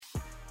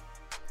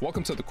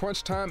Welcome to the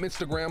Crunch Time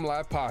Instagram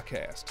Live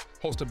podcast,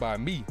 hosted by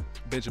me,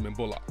 Benjamin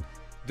Bullock.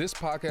 This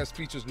podcast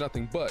features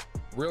nothing but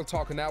real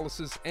talk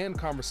analysis and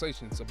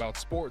conversations about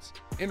sports,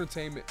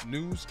 entertainment,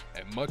 news,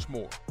 and much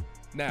more.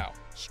 Now,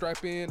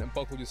 strap in and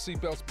buckle your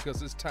seatbelts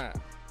because it's time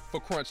for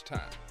Crunch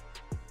Time.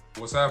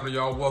 What's happening,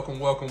 y'all?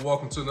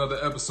 Welcome to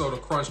another episode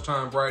of Crunch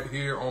Time right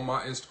here on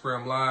my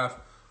Instagram Live.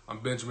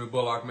 I'm Benjamin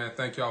Bullock, man.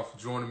 Thank y'all for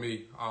joining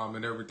me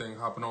and everything,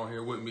 hopping on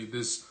here with me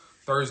this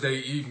Thursday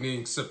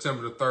evening,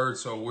 September the 3rd.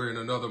 So we're in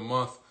another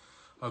month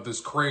of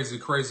this crazy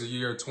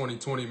year,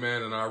 2020,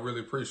 man. And I really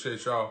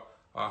appreciate y'all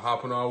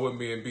hopping on with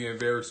me and being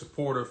very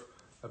supportive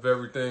of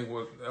everything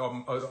with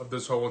of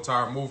this whole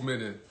entire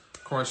movement and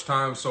Crunch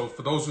Time. So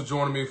for those who are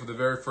joining me for the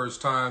very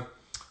first time,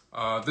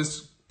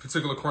 this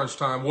particular Crunch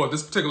Time,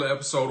 this particular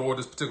episode or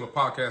this particular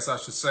podcast, I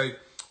should say,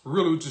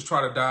 really just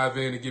try to dive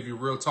in and give you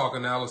real talk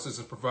analysis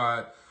and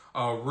provide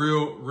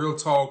real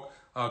talk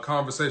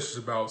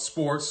conversations about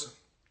sports,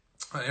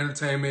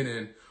 entertainment,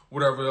 and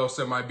whatever else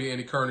that might be,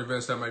 any current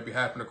events that might be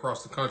happening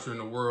across the country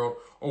and the world,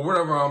 or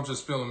whatever I'm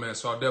just feeling, man.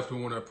 So I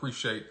definitely want to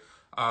appreciate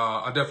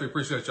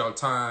y'all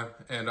time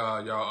and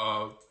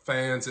y'all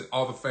fans and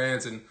all the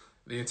fans and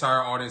the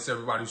entire audience,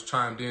 everybody who's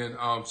chimed in.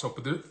 So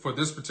for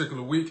this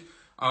particular week,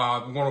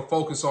 I'm going to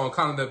focus on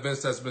kind of the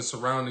events that's been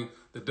surrounding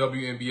the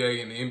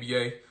WNBA and the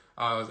NBA.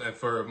 And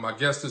for my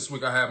guest this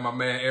week, I have my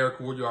man Eric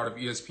Woodyard of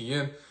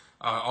ESPN,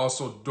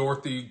 also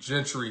Dorothy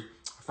Gentry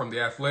from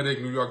The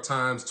Athletic, New York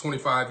Times,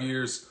 25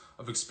 years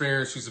of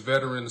experience. She's a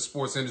veteran in the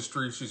sports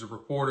industry. She's a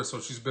reporter, so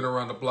she's been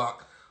around the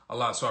block a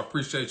lot. So I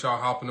appreciate y'all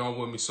hopping on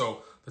with me.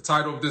 So the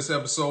title of this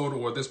episode,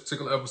 or this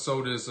particular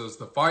episode, is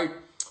The Fight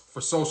for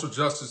Social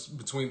Justice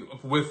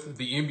with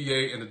the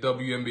NBA and the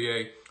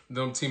WNBA,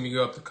 them teaming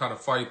up to kind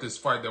of fight this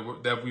fight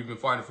that we've been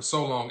fighting for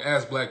so long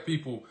as Black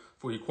people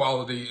for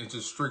equality and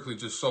just strictly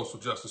just social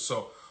justice.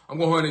 So I'm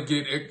going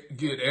to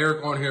get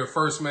Eric on here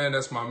first, man.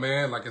 That's my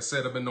man. Like I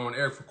said, I've been knowing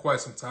Eric for quite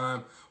some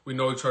time. We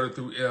know each other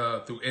through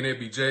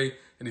NABJ,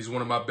 and he's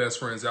one of my best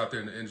friends out there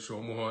in the industry.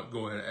 I'm going to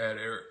go ahead and add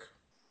Eric.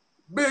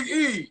 Big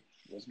E!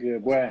 What's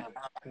good, boy?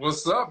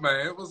 What's up,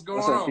 man? What's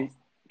going on?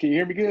 Can you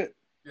hear me good?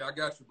 Yeah, I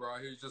got you, bro. I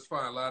hear you just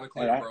fine, loud and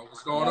clear, bro.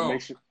 What's going on?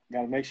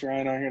 Gotta make sure I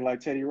ain't on here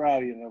like Teddy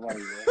Riley and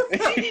nobody.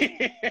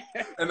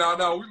 And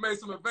no, we made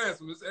some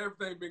advancements.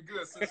 Everything been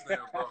good since then,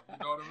 bro. You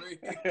know what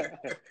I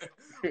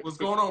mean? What's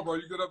going on, bro?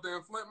 You good up there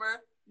in Flint, man?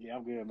 Yeah,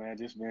 I'm good, man.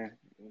 Just been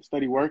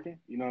steady working.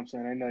 You know what I'm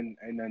saying?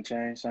 Ain't nothing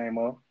changed. Same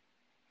old.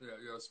 Yeah.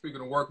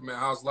 Speaking of work, man,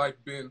 how's life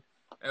been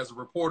as a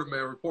reporter,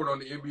 man? Report on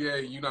the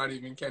NBA, you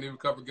can't even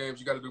cover games.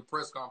 You got to do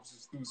press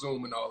conferences through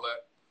Zoom and all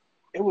that.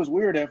 It was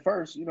weird at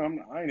first, I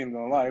ain't even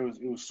gonna lie.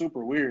 It was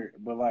super weird,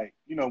 but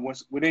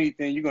with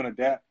anything, you're gonna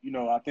adapt.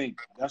 I think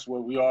that's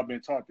what we all been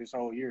taught this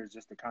whole year is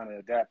just to kind of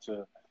adapt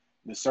to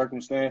the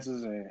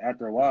circumstances. And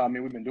after a while,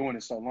 we've been doing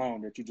it so long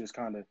that you just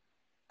kind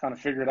of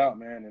figure it out,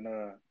 man,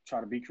 and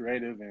try to be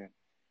creative. And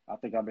I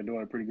think I've been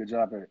doing a pretty good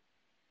job at it.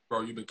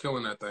 Bro, you've been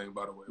killing that thing,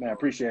 by the way. Man, I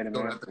appreciate it,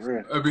 man. For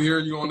real. I've been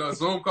hearing you on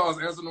Zoom calls,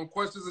 answering them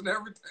questions and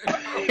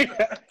everything.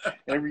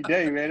 Every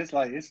day, man.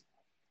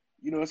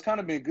 It's kind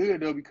of been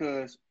good, though,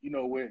 because,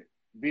 with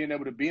being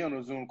able to be on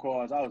those Zoom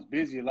calls, I was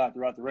busy a lot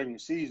throughout the regular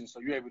season. So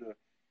you're able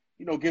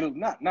to, get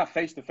not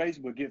face-to-face,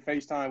 but get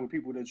FaceTime with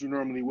people that you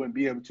normally wouldn't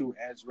be able to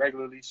as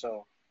regularly.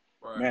 So,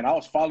 right. Man, I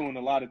was following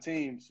a lot of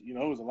teams. It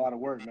was a lot of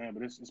work, man,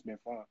 but it's been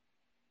fun.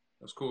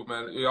 That's cool,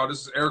 man. Y'all,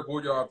 this is Eric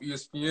Woodyard of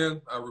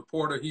ESPN, a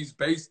reporter. He's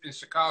based in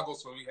Chicago,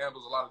 so he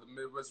handles a lot of the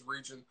Midwest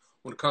region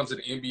when it comes to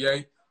the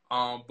NBA.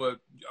 But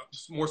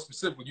more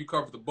specifically, you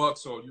cover the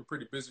Bucks, so you're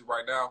pretty busy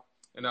right now.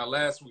 And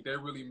last week, they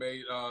really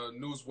made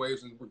news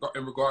waves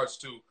in regards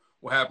to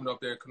what happened up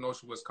there in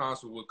Kenosha,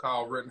 Wisconsin with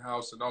Kyle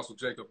Rittenhouse and also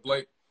Jacob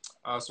Blake.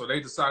 So they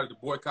decided to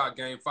boycott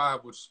Game 5,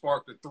 which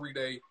sparked a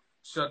 3-day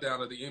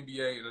shutdown of the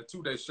NBA and a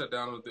 2-day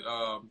shutdown of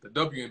the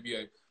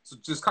WNBA. So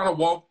just kind of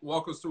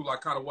walk us through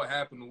kind of what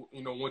happened,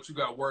 once you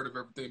got word of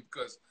everything.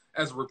 Because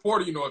as a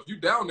reporter, if you're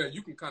down there,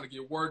 you can kind of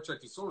get word, check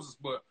your sources.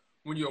 But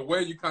when you're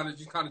away, you're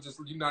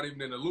not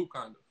even in the loop,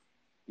 kind of.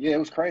 Yeah, it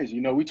was crazy.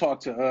 We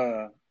talked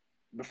to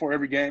before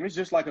every game. It's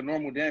just like a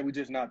normal day. We're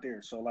just not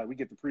there. So, we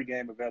get the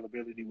pregame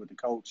availability with the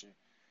coach. And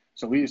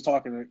so we was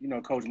talking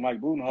to, Coach Mike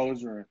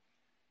Budenholzer.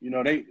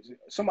 And,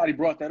 somebody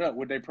brought that up.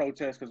 Would they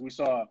protest? Because we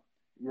saw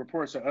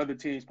reports of other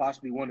teams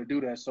possibly want to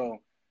do that. So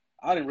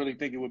I didn't really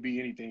think it would be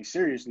anything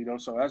seriously, though.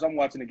 So as I'm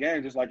watching the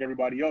game, just like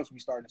everybody else, we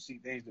starting to see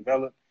things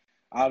develop.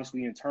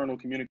 Obviously, internal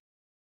communication.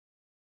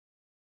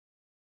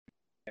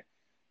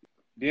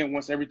 Then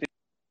once everything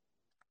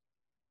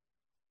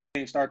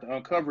start to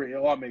uncover it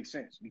all makes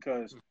sense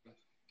because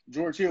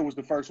George Hill was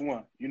the first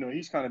one.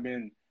 He's kind of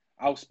been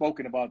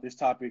outspoken about this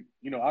topic.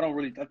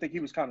 I think he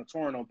was kind of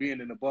torn on being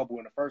in the bubble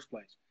in the first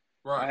place.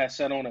 Right. I had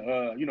sat on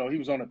he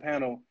was on a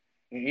panel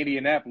in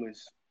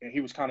Indianapolis, and he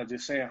was kind of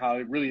just saying how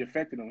it really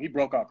affected him. He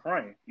broke out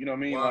crying. You know what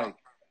I mean? Wow.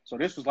 So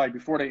this was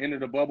before they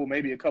entered the bubble,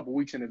 maybe a couple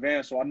weeks in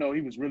advance. So I know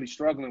he was really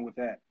struggling with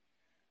that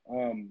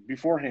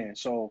beforehand.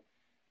 So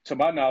to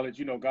my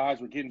knowledge,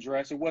 guys were getting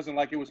dressed. It wasn't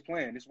like it was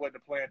planned. This wasn't a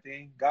planned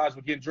thing. Guys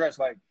were getting dressed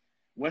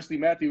Wesley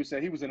Matthews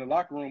said he was in the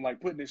locker room, like,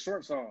 putting his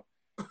shorts on.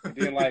 And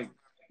then, like,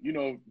 you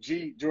know,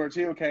 George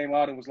Hill came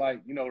out and was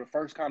like, you know, the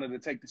first kind of to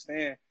take the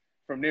stand.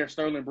 From there,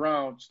 Sterling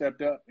Brown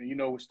stepped up. And, you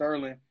know, with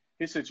Sterling,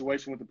 his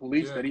situation with the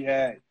police that he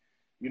had,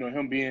 you know,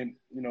 him being,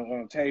 you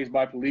know, tased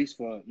by police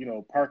for, you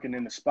know, parking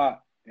in the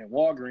spot in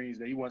Walgreens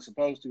that he wasn't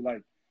supposed to,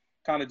 like,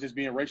 kind of just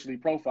being racially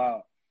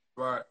profiled.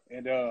 Right.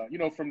 And, you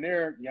know, from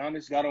there,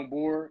 Giannis got on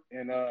board,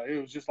 and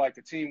it was just like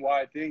a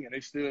team-wide thing, and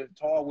they stood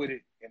tall with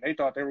it, and they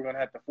thought they were going to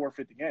have to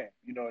forfeit the game,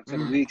 you know, until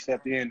the league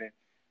stepped in and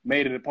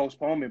made it a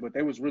postponement. But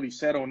they was really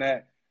set on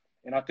that.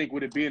 And I think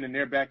with it being in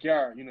their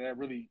backyard, you know, that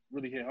really,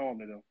 really hit home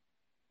to them.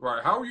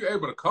 Right. How were you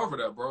able to cover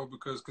that, bro?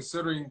 Because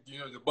considering, you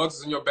know, the Bucks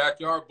is in your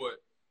backyard, but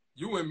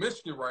you in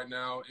Michigan right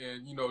now,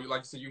 and, you know,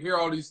 like you said, you hear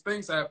all these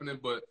things happening.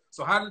 But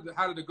so how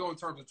did it go in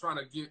terms of trying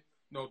to get,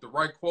 you know, the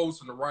right quotes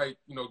and the right,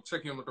 you know,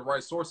 checking in with the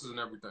right sources and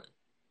everything?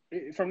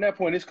 From that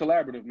point, it's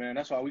collaborative, man.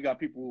 That's why we got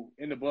people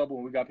in the bubble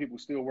and we got people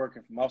still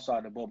working from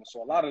outside the bubble.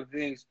 So a lot of the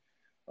things,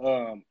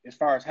 as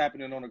far as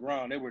happening on the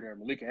ground, they were there.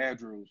 Malika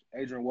Andrews,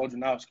 Adrian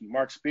Wojnarowski,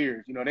 Mark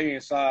Spears, you know, they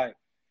inside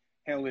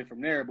handling it from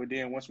there. But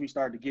then once we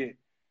start to get,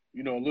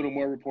 you know, a little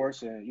more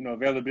reports and, you know,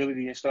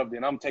 availability and stuff,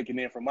 then I'm taking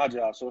in from my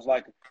job. So it's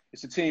like,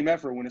 it's a team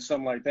effort when it's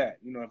something like that.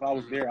 You know, if I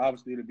was there,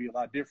 obviously it'd be a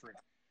lot different.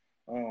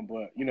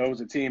 But, you know, it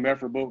was a team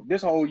effort. But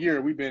this whole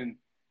year we've been,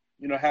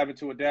 you know, having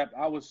to adapt.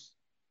 I was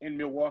in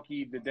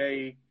Milwaukee the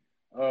day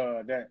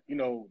that, you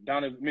know,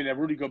 that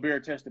Rudy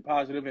Gobert tested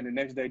positive, and the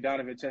next day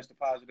Donovan tested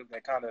positive.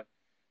 That kind of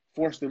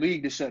forced the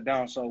league to shut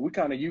down. So we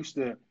kind of used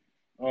to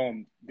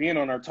being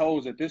on our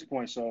toes at this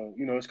point. So,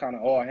 you know, it's kind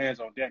of all hands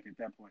on deck at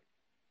that point.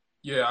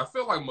 Yeah, I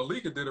feel like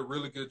Malika did a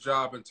really good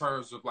job in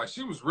terms of, like,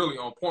 she was really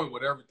on point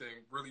with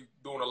everything, really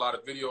doing a lot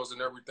of videos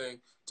and everything.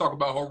 Talk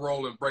about her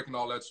role in breaking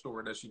all that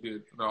story that she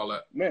did and all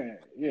that. Man,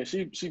 yeah,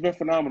 she's been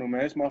phenomenal,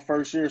 man. It's my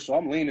first year, so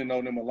I'm leaning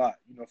on them a lot,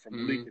 you know,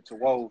 from Malika to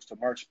Woj to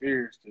Mark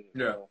Spears to you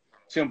know,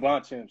 Tim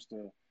Bontemps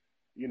to,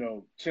 you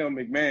know, Tim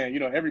McMahon,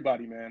 you know,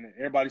 everybody, man.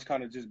 Everybody's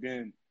kind of just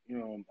been, you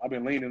know, I've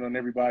been leaning on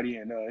everybody,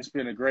 and it's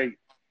been a great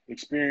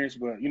experience.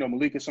 But, you know,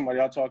 Malika's somebody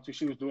I talked to.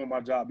 She was doing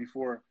my job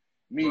before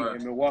me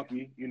in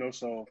Milwaukee, you know,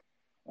 so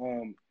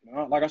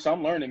like I said,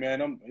 I'm learning,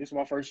 man. It's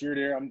my first year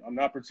there. I'm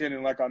not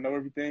pretending like I know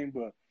everything,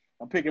 but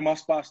I'm picking my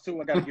spots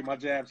too. I got to get my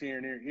jabs here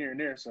and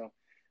there. So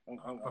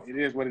it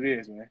is what it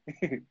is, man.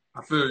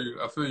 I feel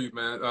you,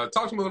 man.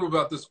 Talk to me a little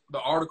about the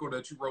article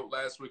that you wrote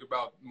last week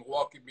about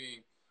Milwaukee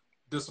being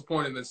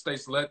disappointed in the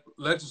state's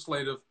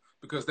legislative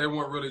because they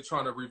weren't really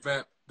trying to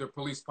revamp their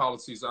police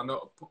policies. I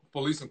know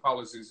policing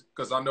policies,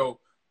 because I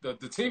know the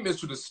team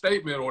issued a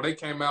statement, or they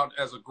came out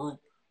as a group.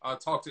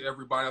 Talk to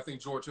everybody. I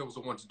think George Hill was the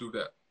one to do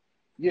that.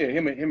 Yeah,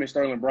 him and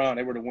Sterling Brown,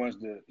 they were the ones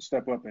to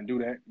step up and do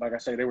that. Like I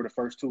say, they were the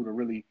first two to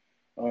really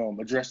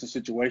address the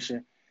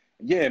situation.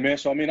 Yeah, man.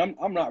 So, I mean,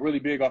 I'm not really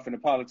big off into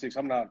politics.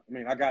 I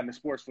got into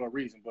sports for a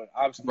reason. But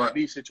obviously in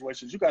these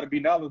situations, you got to be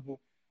knowledgeable.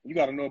 You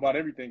got to know about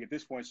everything at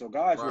this point. So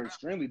guys were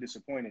extremely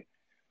disappointed.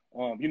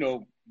 You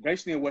know,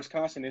 basically in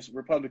Wisconsin, it's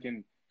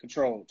Republican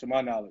controlled, to my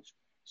knowledge.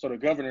 So the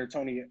governor,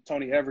 Tony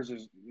Evers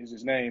is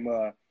his name,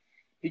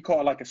 he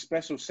called like a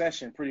special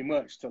session pretty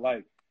much to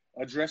like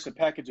address a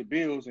package of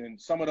bills.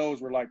 And some of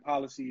those were like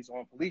policies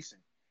on policing.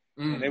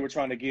 And they were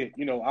trying to get,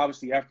 you know,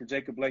 obviously after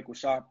Jacob Blake was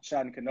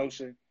shot in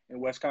Kenosha in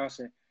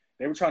Wisconsin,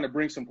 they were trying to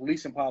bring some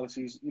policing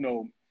policies, you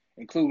know,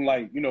 including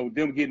like, you know,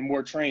 them getting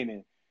more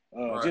training,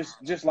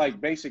 just like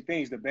basic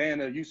things, the ban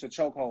the use of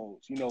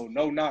chokeholds, you know,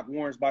 no knock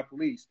warrants by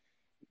police.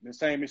 The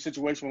same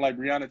situation with like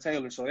Breonna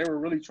Taylor. So they were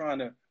really trying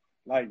to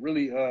like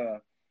really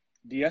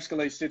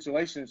de-escalate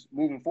situations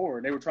moving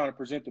forward. They were trying to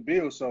present the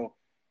bill. So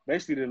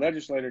basically the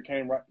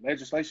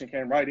legislation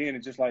came right in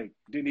and just like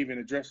didn't even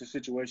address the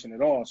situation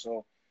at all.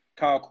 So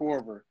Kyle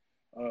Korver,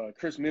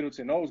 Chris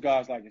Middleton, those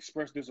guys like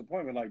expressed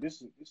disappointment. Like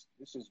this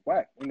is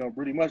whack. You know,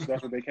 pretty much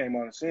that's what they came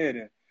on and said.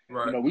 And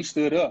you know, we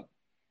stood up,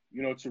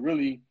 you know, to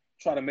really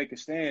try to make a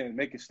stand,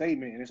 make a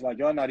statement. And it's like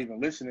y'all not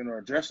even listening or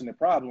addressing the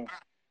problem.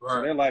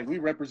 So they're like, we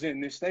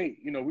representing this state.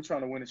 You know, we're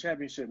trying to win a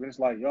championship, and it's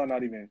like y'all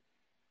not even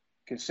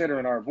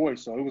considering our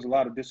voice. So it was a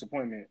lot of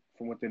disappointment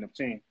from within the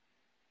team.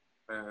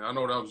 Man, I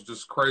know that was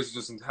just crazy,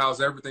 just in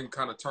how's everything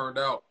kind of turned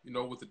out, you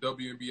know, with the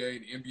WNBA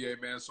and the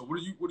NBA, man. So what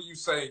do you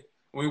say?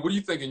 I mean, what do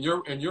you think in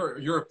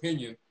your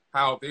opinion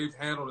how they've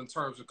handled in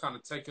terms of kind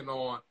of taking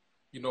on,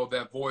 you know,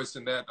 that voice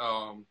and that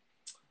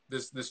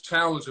this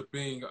challenge of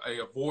being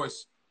a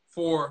voice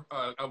for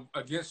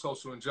against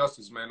social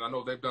injustice, man? I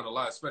know they've done a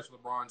lot, especially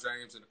LeBron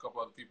James and a couple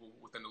other people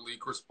within the league,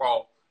 Chris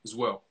Paul as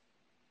well.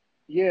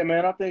 Yeah,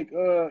 man, I think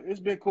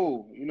it's been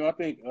cool. You know, I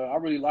think I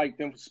really like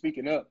them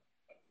speaking up.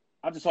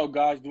 I just hope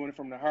guys doing it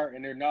from the heart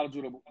and they're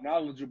knowledgeable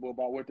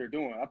about what they're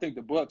doing. I think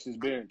the Bucks has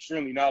been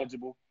extremely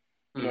knowledgeable.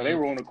 You know, they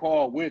were on a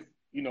call with,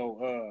 you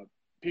know,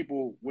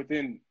 people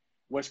within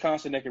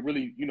Wisconsin that could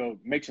really, you know,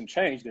 make some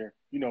change there,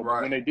 you know,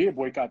 when they did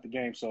boycott the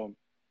game. So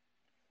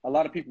a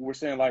lot of people were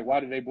saying, like, why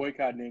did they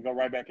boycott and then go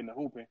right back into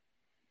hooping?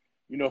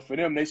 You know, for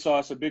them, they saw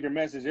us a bigger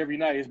message. Every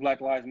night is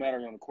Black Lives Matter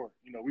on the court.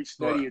 You know, we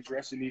study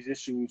addressing these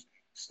issues,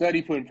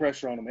 study putting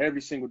pressure on them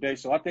every single day.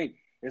 So I think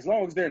as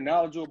long as they're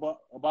knowledgeable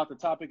about the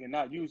topic and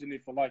not using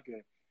it for like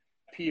a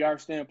PR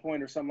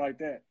standpoint or something like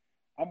that,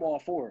 I'm all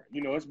for it.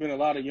 You know, it's been a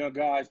lot of young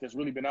guys that's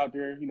really been out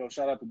there. You know,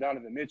 shout out to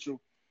Donovan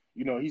Mitchell.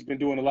 You know, he's been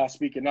doing a lot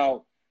speaking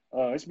out.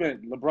 It's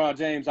been LeBron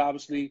James,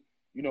 obviously.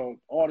 You know,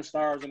 all the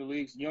stars in the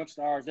leagues, young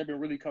stars, they've been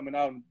really coming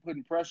out and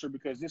putting pressure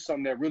because it's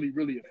something that really,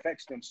 really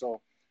affects them.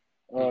 So,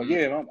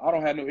 yeah, I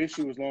don't have no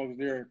issue as long as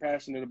they're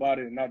passionate about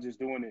it and not just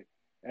doing it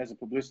as a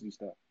publicity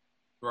stuff.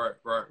 Right.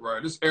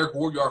 This is Eric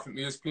Woodyard from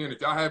ESPN.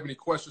 If y'all have any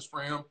questions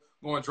for him,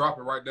 go and drop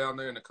it right down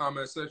there in the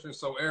comment section.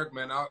 So, Eric,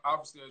 man,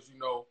 obviously, as you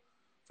know,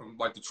 from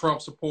like the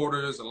Trump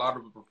supporters, a lot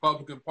of the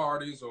Republican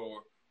parties,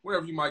 or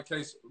whatever you might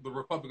case, the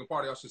Republican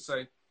Party, I should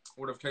say,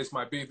 whatever case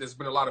might be, there's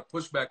been a lot of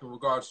pushback in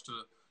regards to,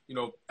 you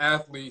know,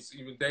 athletes,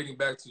 even dating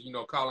back to, you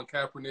know, Colin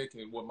Kaepernick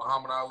and what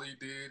Muhammad Ali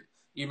did,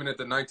 even at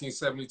the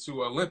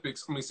 1972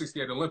 Olympics,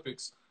 68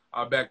 Olympics,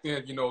 back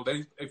then, you know,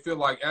 they feel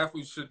like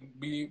athletes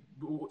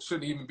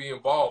shouldn't even be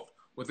involved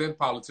within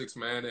politics,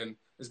 man. And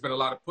there's been a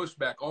lot of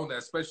pushback on that,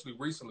 especially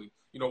recently.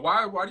 You know,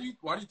 why do you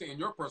think, in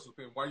your personal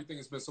opinion, why do you think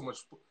it's been so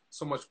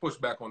much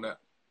pushback on that?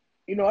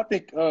 You know, I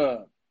think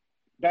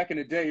back in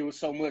the day, it was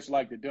so much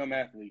like the dumb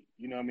athlete.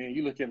 You know what I mean?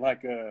 You look at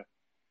like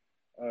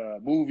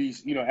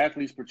movies, you know,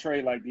 athletes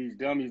portray like these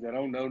dummies that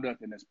don't know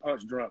nothing, that's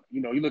punch drunk.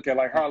 You know, you look at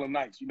like Harlem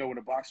Nights, you know, with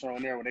the boxer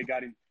on there when they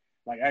got him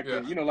like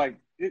acting, you know, like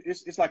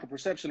it's like a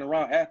perception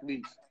around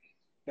athletes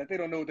that they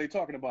don't know what they're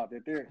talking about,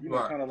 that they're, you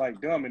know, kind of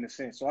like dumb in a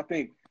sense. So I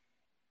think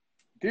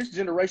this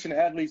generation of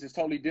athletes is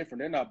totally different.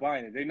 They're not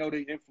buying it. They know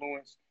they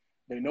influence.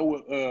 They know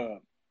what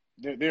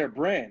they're a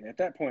brand at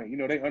that point. You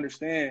know, they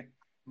understand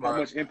how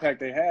much impact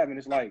they have, and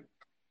it's like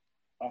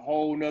a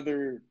whole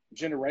nother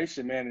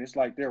generation, man. And it's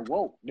like they're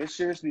woke. They're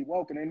seriously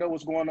woke, and they know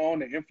what's going on.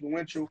 They're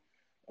influential.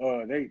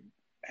 They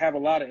have a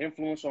lot of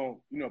influence on,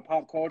 you know,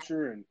 pop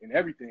culture and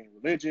everything,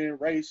 religion,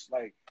 race.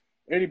 Like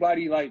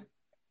anybody like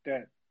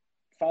that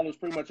follows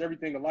pretty much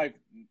everything in life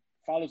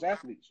follows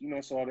athletes. You know,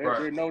 so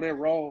they know their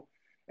role.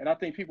 And I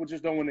think people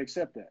just don't want to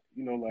accept that.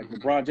 You know, like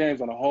LeBron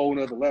James on a whole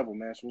nother level,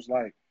 man. So it's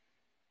like,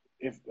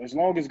 as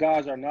long as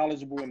guys are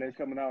knowledgeable and they're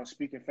coming out and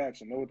speaking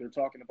facts and know what they're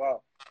talking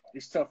about,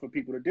 it's tough for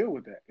people to deal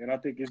with that. And I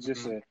think it's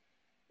just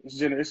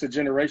it's a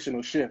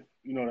generational shift,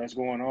 you know, that's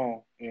going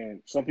on,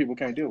 and some people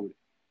can't deal with it.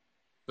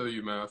 Feel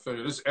you, man. I feel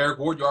you. This is Eric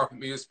Woodyard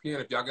from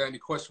ESPN. If y'all got any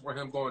questions for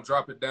him, go and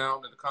drop it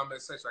down in the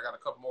comment section. I got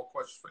a couple more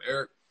questions for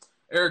Eric.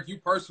 Eric, you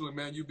personally,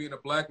 man, you being a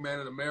black man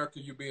in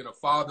America, you being a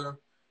father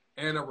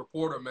and a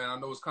reporter, man, I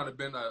know it's kind of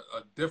been a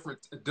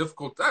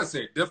difficult time,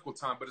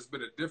 but it's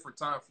been a different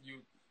time for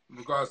you in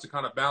regards to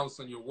kind of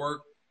balancing your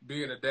work,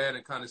 being a dad,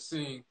 and kind of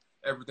seeing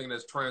everything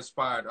that's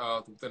transpired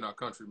within our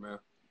country, man.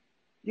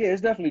 Yeah,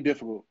 it's definitely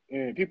difficult.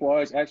 And people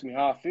always ask me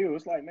how I feel.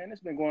 It's like, man, it's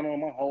been going on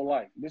my whole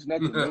life. There's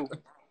nothing new.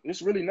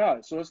 It's really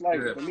not. So it's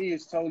like, for me,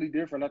 it's totally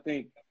different. I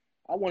think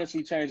I want to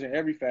see change in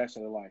every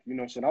facet of life. You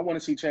know what I'm saying? I want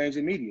to see change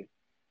in media.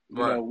 You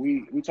know,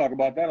 we talk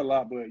about that a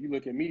lot, but you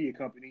look at media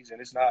companies and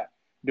it's not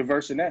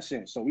diverse in that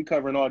sense. So we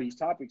covering all these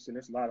topics, and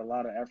there's a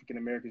lot of African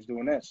Americans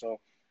doing that. So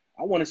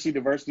I want to see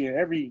diversity in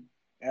every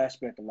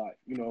aspect of life.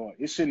 You know,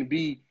 it shouldn't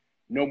be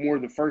no more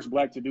the first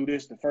black to do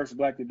this, the first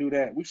black to do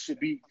that. We should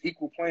be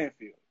equal playing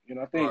field. You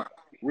know, I think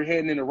we're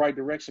heading in the right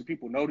direction.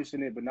 People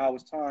noticing it, but now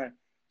it's time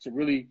to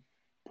really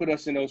put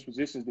us in those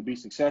positions to be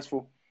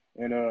successful.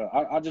 And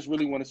I just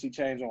really want to see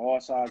change on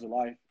all sides of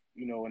life.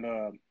 You know,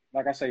 and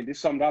like I say, this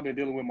is something I've been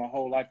dealing with my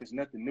whole life. It's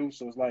nothing new.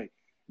 So it's like,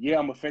 yeah,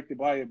 I'm affected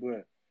by it,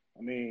 but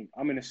I mean,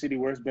 I'm in a city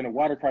where it's been a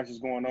water crisis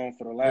going on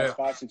for the last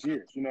 5-6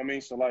 years. You know what I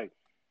mean? So, like,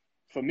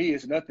 for me,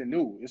 it's nothing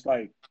new. It's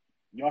like,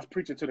 y'all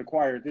preaching to the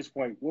choir at this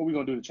point. What are we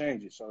going to do to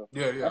change it? So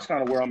that's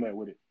kind of where I'm at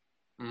with it.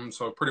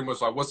 So pretty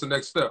much like, what's the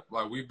next step?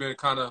 Like, we've been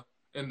kind of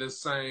in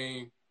this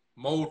same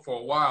mode for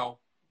a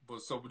while,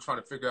 but so we're trying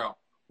to figure out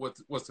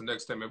what's the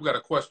next step, man. We got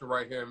a question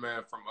right here,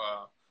 man, from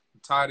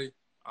Toddy.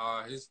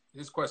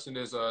 His question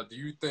is, do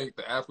you think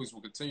the athletes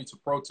will continue to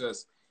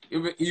protest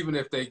even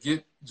if they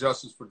get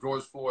justice for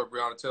George Floyd,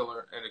 Breonna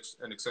Taylor,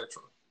 and et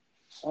cetera?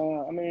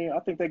 I mean, I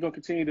think they're going to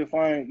continue to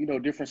find, you know,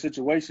 different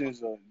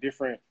situations,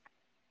 different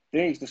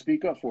things to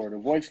speak up for, the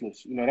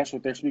voiceless. You know, that's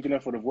what they're speaking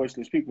up for, the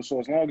voiceless people. So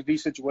as long as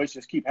these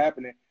situations keep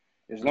happening,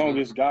 as long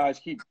as guys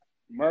keep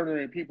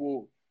murdering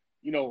people,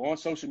 you know, on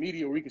social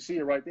media where we can see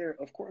it right there,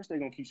 of course they're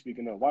going to keep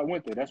speaking up. Why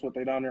wouldn't they? That's what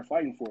they're down there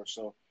fighting for.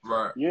 So,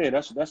 yeah,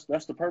 that's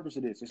the purpose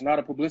of this. It's not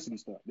a publicity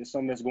stuff. There's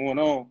something that's going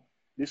on.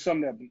 There's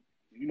something that,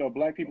 you know,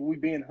 black people, we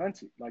being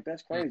hunted. Like,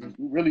 that's crazy.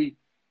 We really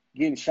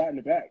getting shot in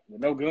the back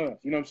with no guns.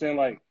 You know what I'm saying?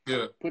 Like,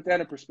 put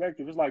that in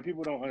perspective. It's like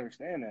people don't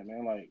understand that,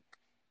 man. Like,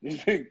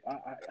 it's big.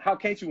 How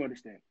can't you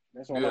understand?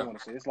 That's all I want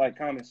to say. It's like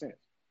common sense.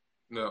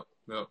 No,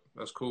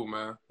 that's cool,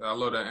 man. I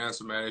love that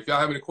answer, man. If y'all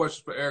have any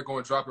questions for Eric, go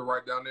and drop it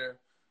right down there in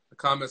the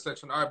comment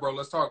section. All right, bro,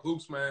 let's talk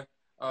hoops, man.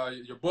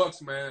 Your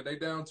Bucks, man, they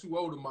down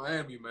 2-0 to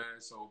Miami,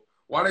 man. So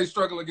why they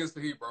struggling against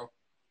the Heat, bro?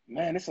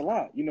 Man, it's a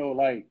lot. You know,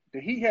 like,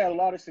 the Heat had a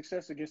lot of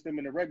success against them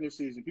in the regular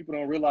season. People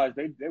don't realize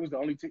they was the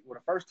only team, or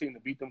the first team to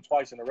beat them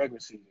twice in the regular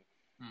season.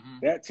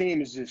 that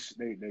team is just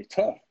they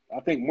tough. I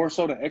think more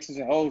so than X's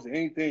and O's than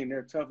anything,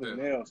 they're tough as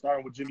nails.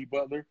 Starting with Jimmy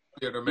Butler.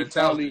 Yeah, their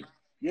mentality.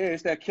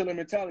 It's that killer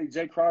mentality.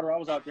 Jay Crowder, I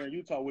was out there in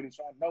Utah with him,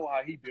 so I know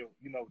how he built.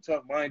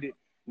 Tough-minded,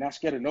 not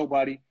scared of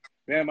nobody.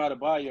 Bam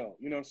Adebayo,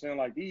 you know what I'm saying?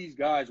 Like, these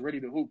guys ready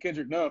to hoop.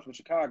 Kendrick Nunn from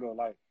Chicago,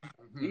 like,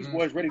 these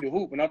boys ready to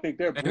hoop, and I think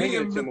they're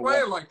bringing it to Milwaukee. He ain't been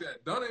playing like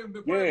that. Dunn ain't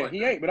been playing like that.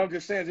 Yeah, he ain't, but I'm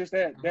just saying just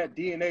that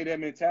DNA, that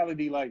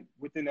mentality, like,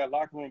 within that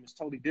locker room is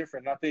totally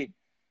different. And I think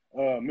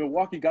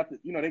Milwaukee got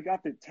they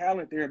got the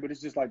talent there, but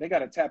it's just like they got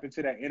to tap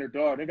into that inner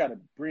dog. They got to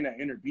bring that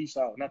inner beast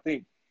out. And I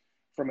think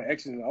from an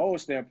X's and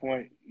O's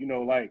standpoint,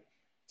 like,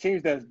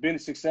 teams that's been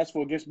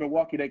successful against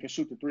Milwaukee, they can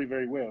shoot the three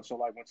very well. So,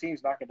 like, when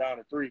teams knock it down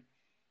to three,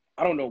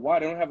 I don't know why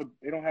they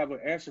don't have an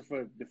answer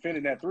for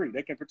defending that three.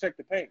 They can protect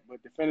the paint,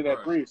 but defending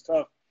that three is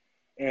tough.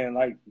 And,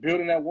 like,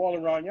 building that wall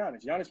around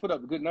Giannis. Giannis put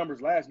up good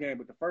numbers last game,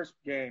 but the first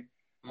game,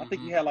 I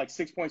think he had like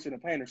 6 points in the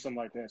paint or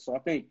something like that. So I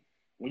think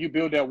when you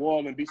build that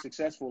wall and be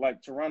successful,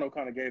 like Toronto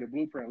kind of gave the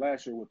blueprint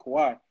last year with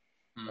Kawhi,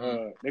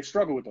 they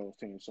struggle with those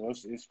teams. So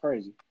it's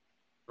crazy.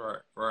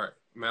 Right.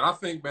 Man, I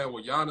think, man,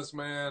 with Giannis,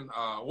 man,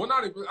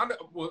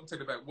 we'll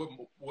take it back. With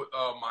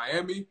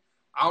Miami,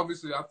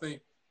 obviously, I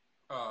think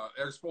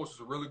Eric Spoelstra is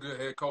a really good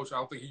head coach. I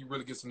don't think he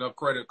really gets enough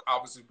credit,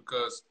 obviously,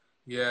 because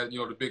he had,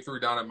 the big three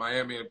down at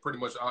Miami, and pretty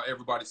much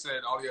everybody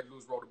said all he had to do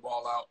was roll the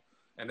ball out,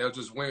 and they'll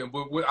just win.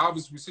 But what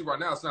obviously we see right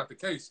now, it's not the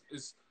case.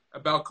 It's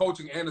about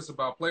coaching and it's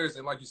about players.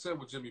 And like you said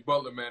with Jimmy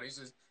Butler, man,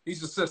 he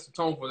just sets the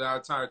tone for the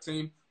entire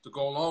team to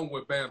go along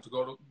with Bam,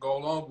 to go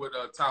along with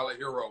Tyler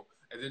Hero.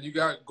 And then you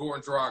got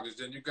Goran Dragic.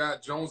 Then you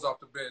got Jones off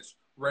the bench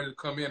ready to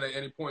come in at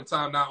any point in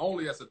time, not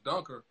only as a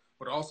dunker,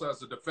 but also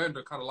as a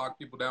defender, kind of lock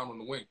people down on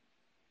the wing.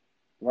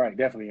 Right,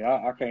 definitely.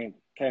 I can't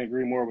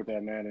agree more with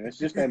that, man. And it's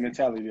just that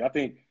mentality. I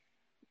think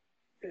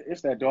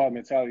it's that dog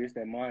mentality. It's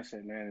that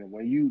mindset, man. And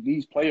when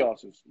these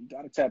playoffs, you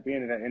got to tap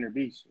into that inner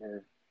beast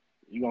or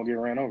you're going to get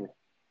ran over.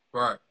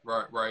 Right.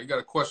 You got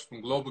a question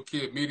from Global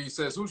Kid Media. He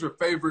says, who's your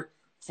favorite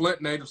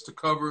Flint natives to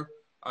cover?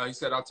 He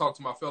said, I talked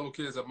to my fellow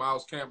kids at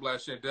Miles Camp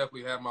last year and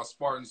definitely had my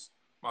Spartans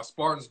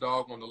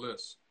dog on the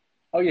list.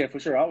 Oh, yeah, for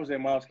sure. I was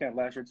at Miles Camp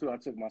last year, too. I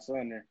took my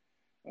son there.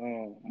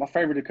 My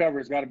favorite to cover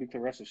has got to be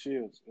Clarissa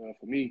Shields.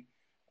 For me,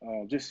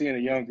 just seeing a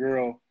young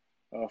girl,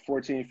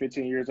 14,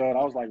 15 years old,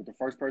 I was like the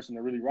first person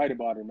to really write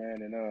about her,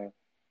 man. And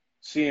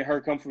seeing her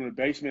come from the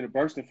basement of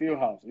Burston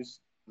Fieldhouse, it's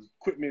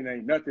equipment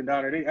ain't nothing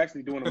down there. They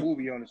actually doing a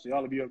movie on it, so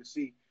y'all will be able to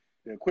see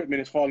the equipment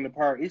is falling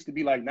apart. It used to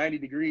be like 90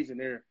 degrees in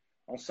there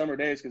on summer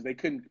days because they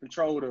couldn't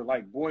control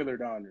the boiler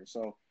down there.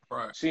 So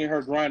seeing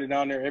her grinding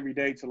down there every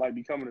day to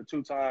becoming a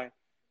 2-time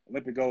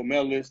Olympic gold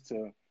medalist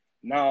to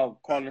now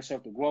calling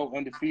herself the GWOAT,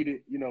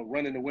 undefeated,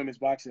 running the women's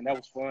boxing, that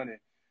was fun. And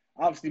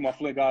obviously my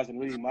Flint guys and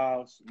really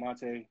Miles,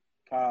 Monte,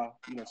 Kyle,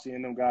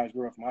 seeing them guys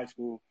grow up from high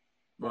school.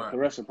 But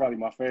Clarissa probably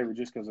my favorite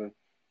just because of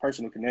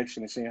personal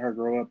connection and seeing her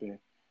grow up and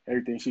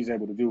everything she's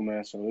able to do,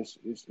 man. So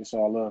it's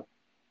all love.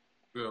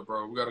 Good,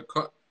 bro. We got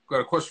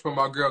a question from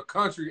my girl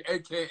Country,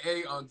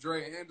 a.k.a.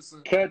 Andrea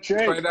Anderson. Country.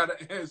 Straight out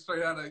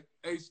of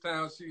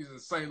H-Town. She's in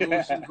St.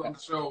 Louis. She was on the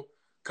show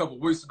a couple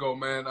weeks ago,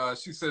 man.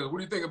 She says, what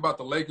do you think about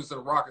the Lakers and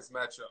the Rockets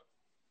matchup?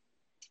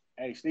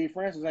 Hey, Steve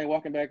Francis ain't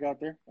walking back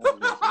out there.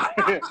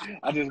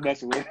 I just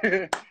messing with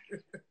it.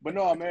 But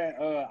no, man,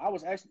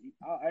 I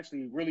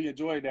actually really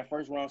enjoyed that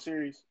first round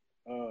series,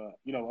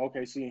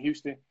 OKC and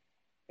Houston.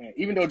 And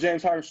even though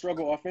James Harden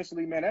struggled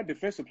offensively, man, that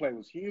defensive play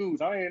was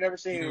huge. I ain't never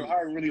seen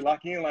Harden really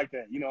lock in like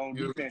that, on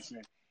defense,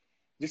 man.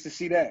 Just to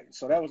see that.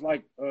 So that was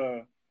like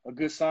a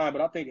good sign.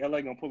 But I think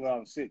LA going to pull it out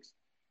in 6.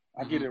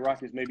 I give the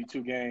Rockets maybe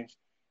 2 games.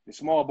 The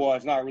small ball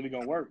is not really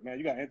going to work, man.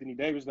 You got Anthony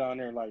Davis down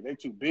there. Like, they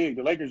too big.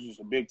 The Lakers is just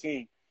a big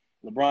team.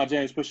 LeBron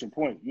James pushing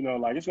point.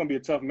 It's going to be a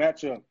tough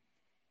matchup.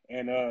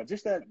 And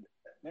just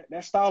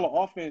that style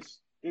of offense,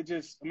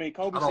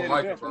 Kobe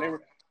said it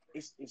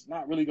best. It's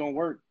not really going to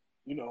work,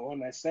 on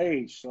that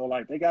stage. So,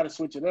 they got to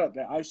switch it up.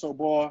 That ISO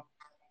ball,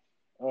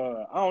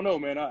 I don't know,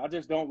 man. I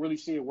just don't really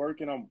see it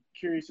working. I'm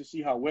curious to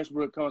see how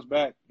Westbrook comes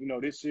back.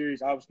 This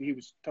series, obviously, he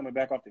was coming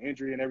back off the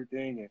injury and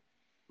everything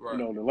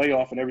and, the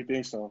layoff and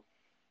everything. So,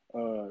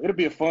 it'll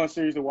be a fun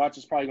series to watch.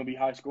 It's probably going to be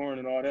high scoring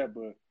and all that,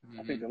 but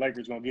I think the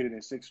Lakers going to get it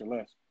in 6 or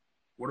less.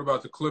 What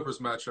about the Clippers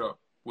matchup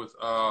with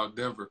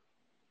Denver?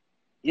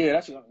 Yeah,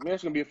 that's going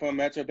to be a fun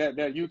matchup.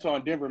 That Utah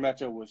and Denver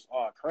matchup was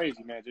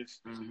crazy, man.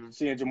 Just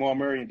seeing Jamal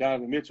Murray and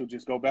Donovan Mitchell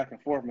just go back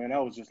and forth, man.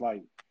 That was just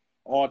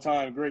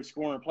all-time great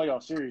scoring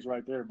playoff series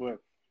right there. But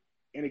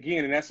and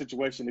again, in that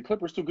situation, the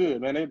Clippers too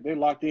good, man. They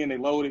locked in, they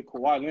loaded.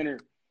 Kawhi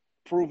Leonard,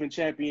 proven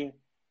champion.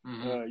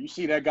 You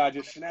see that guy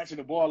just snatching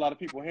the ball out of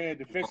people's hand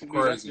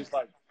defensively. That's just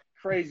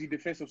crazy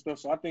defensive stuff.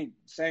 So I think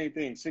same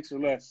thing, 6 or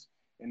less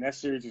in that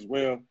series as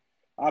well.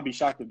 I'll be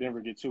shocked if Denver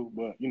get 2,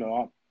 but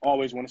I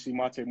always want to see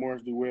Monte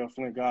Morris do well,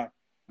 Flint guy.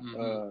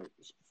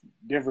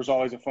 Denver's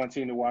always a fun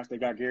team to watch. They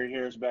got Gary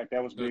Harris back.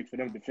 That was big for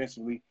them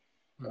defensively.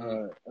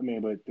 But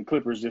the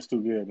Clippers just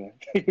too good, man.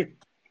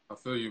 I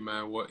feel you,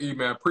 man. Well, E,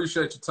 man,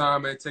 appreciate your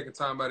time, man. Taking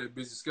time out of your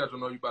busy schedule. I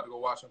know you about to go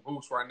watch some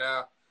hoops right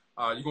now.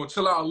 You're going to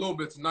chill out a little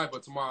bit tonight,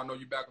 but tomorrow I know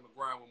you're back on the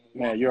grind.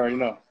 Man, you already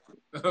know.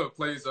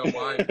 plays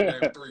behind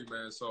game 3,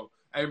 man. So,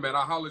 hey, man,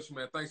 I'll holler at you,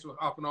 man. Thanks for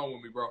hopping on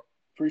with me, bro.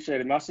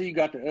 Appreciate it, man. I see you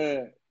got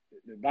the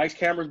nice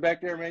cameras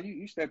back there, man.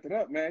 You stepped it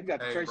up, man. You got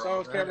the Trey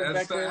Songz cameras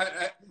back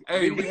there.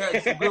 Hey, we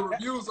had some good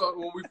reviews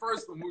when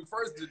we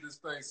first did this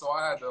thing, so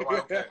I had to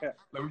okay,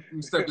 let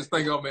me step this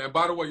thing up, man.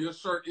 By the way, your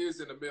shirt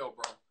is in the mail,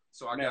 bro.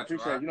 So I got you.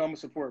 Appreciate it. You know I'm a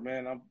support,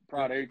 man. I'm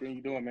proud of everything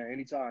you're doing, man.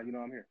 Anytime, you know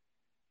I'm here.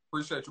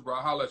 Appreciate you, bro.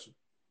 I'll holler at you.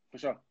 For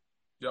sure.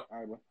 Yep. All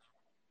right, bro.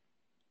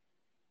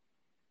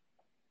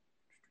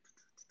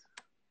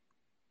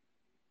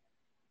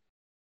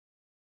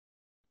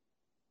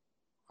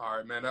 All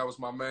right, man. That was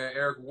my man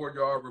Eric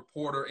Woodyard,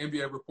 reporter,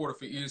 NBA reporter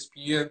for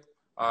ESPN.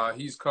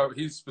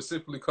 He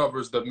specifically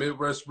covers the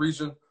Midwest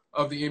region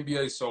of the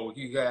NBA, so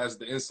he has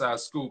the inside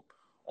scoop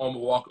on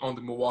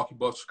the Milwaukee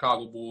Bucks,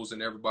 Chicago Bulls,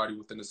 and everybody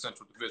within the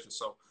Central Division.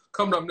 So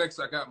coming up next,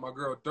 I got my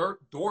girl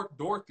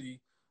Dorothy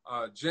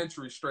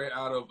Gentry, straight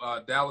out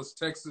of Dallas,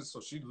 Texas. So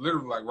she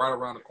literally like right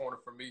around the corner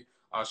from me.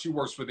 She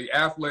works for The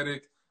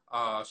Athletic.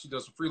 She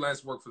does some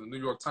freelance work for the New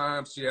York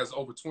Times. She has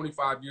over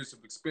 25 years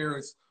of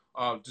experience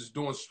just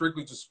doing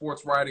strictly just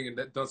sports writing,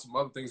 and done some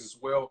other things as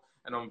well.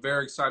 And I'm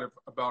very excited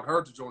about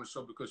her to join the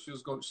show because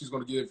she's going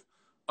to give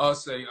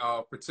us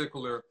a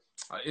particular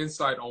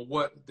insight on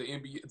what the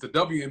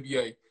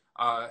WNBA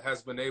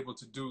has been able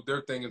to do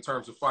their thing in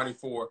terms of fighting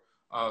for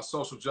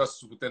social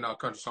justice within our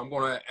country. So I'm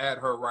going to add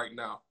her right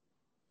now.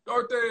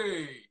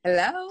 Dorothy.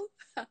 Hello.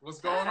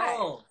 What's going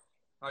on?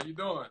 How you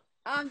doing?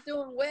 I'm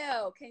doing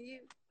well. Can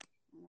you?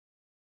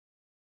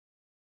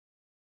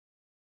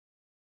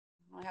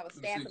 I have a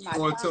stand for my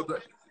phone.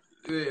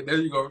 Yeah, there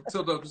you go.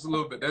 Tilt up just a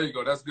little bit. There you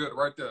go. That's good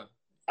right there.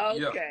 Okay.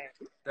 Yeah,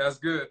 that's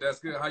good. That's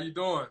good. How you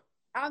doing?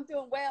 I'm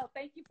doing well.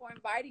 Thank you for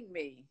inviting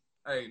me.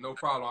 Hey, no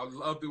problem. I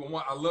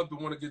love to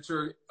want to get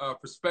your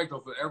perspective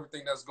of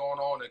everything that's going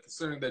on, and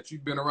considering that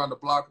you've been around the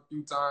block a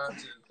few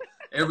times and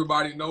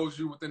everybody knows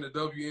you within the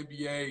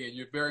WNBA, and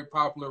you're very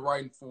popular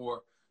writing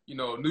for,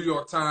 New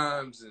York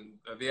Times and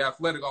The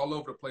Athletic all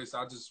over the place.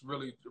 I just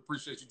really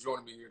appreciate you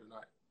joining me here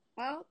tonight.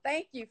 Well,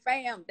 thank you,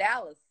 fam.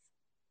 Dallas.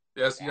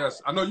 Yes, Dallas.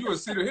 Yes. I know you in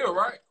Cedar Hill,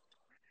 right?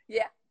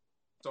 Yeah.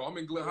 So I'm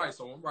in Glen Heights,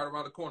 so I'm right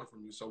around the corner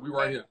from you. So we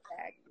right here.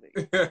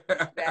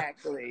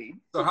 Exactly.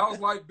 So how's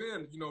life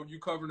been? You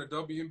covering the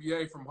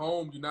WNBA from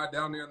home. You're not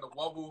down there in the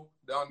Wubble,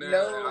 down there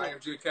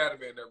at IMG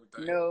Academy and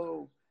everything.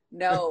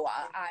 No.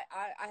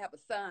 I have a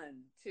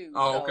son too.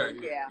 Oh, so okay.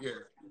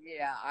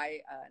 Yeah. I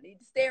need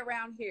to stay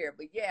around here,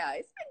 but yeah,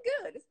 it's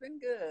been good. It's been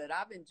good.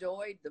 I've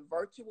enjoyed the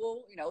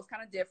virtual. It's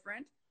kind of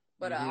different,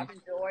 but I've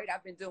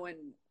been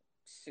doing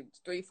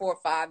 3, 4,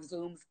 5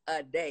 Zooms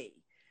a day.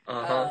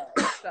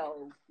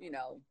 So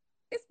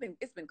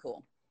it's been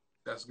cool.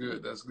 That's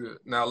good. That's good.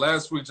 Now,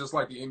 last week, just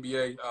like the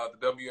NBA,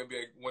 the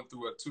WNBA went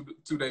through a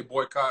two-day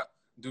boycott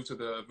due to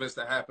the events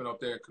that happened up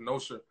there in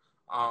Kenosha.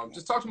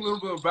 Just talk to me a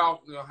little bit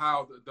about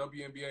how the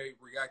WNBA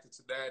reacted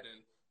to that,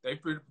 and they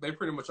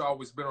pretty much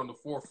always been on the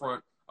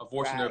forefront of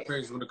voicing their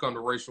opinions when it comes to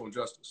racial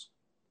injustice.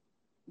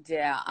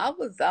 Yeah, I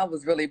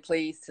was really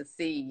pleased to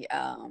see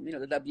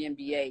the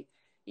WNBA.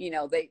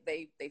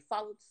 They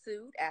followed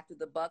suit after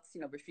the Bucks,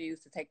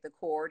 refused to take the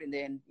court and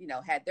then,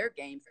 had their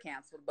games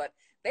canceled. But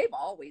they've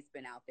always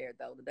been out there,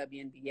 though, the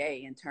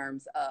WNBA, in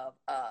terms of,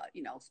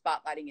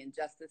 spotlighting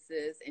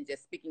injustices and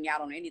just speaking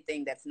out on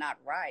anything that's not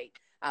right.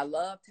 I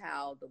loved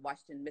how the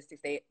Washington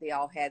Mystics, they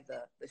all had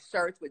the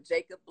shirts with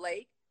Jacob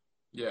Blake.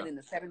 Yeah. And then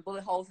the 7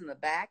 bullet holes in the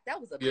back.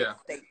 That was a big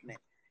statement.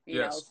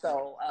 You know,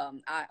 so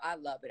I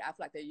love it. I feel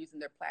like they're using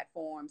their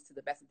platforms to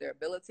the best of their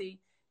ability,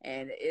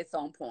 and it's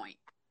on point.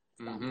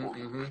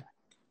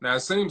 Now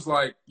it seems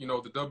like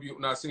but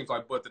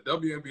the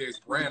WNBA's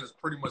brand has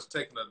pretty much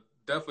taken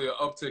definitely an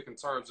uptick in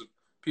terms of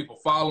people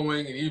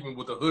following, and even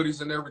with the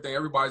hoodies and everything,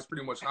 everybody's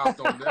pretty much hopped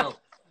on them.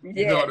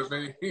 You know what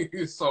I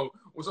mean? So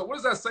what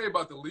does that say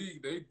about the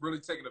league? They've really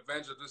taken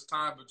advantage of this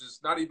time of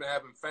just not even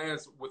having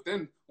fans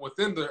within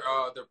their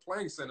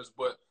playing centers,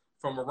 but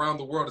from around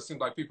the world. It seems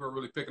like people are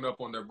really picking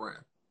up on their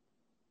brand.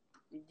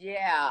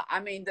 Yeah, I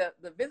mean the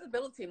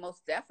visibility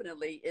most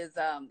definitely is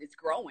it's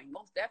growing.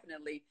 Most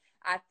definitely.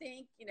 I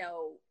think,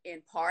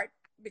 in part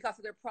because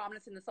of their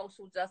prominence in the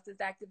social justice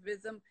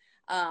activism,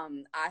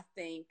 I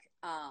think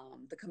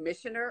the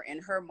commissioner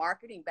and her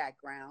marketing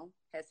background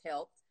has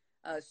helped.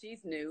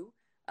 She's new,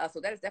 so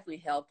that has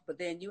definitely helped. But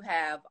then you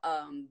have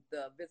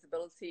the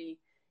visibility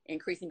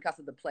increasing because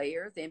of the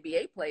players. The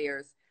NBA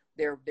players,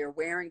 they're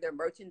wearing their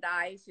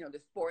merchandise. They're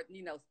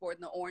sporting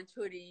the orange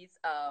hoodies.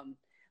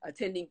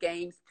 Attending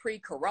games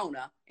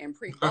pre-corona and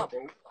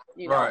pre-bubble,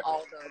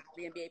 all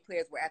the NBA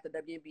players were at the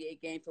WNBA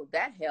game, so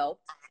that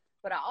helped.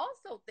 But I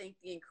also think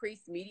the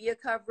increased media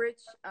coverage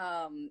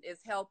is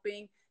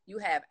helping. You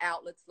have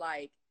outlets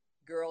like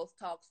Girls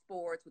Talk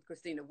Sports with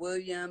Christina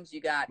Williams. You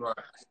got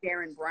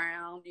Sharon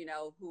Brown,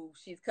 who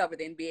she's covered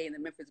the NBA and the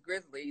Memphis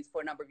Grizzlies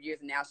for a number of years,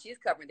 and now she's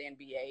covering the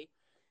NBA,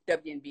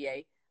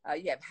 WNBA.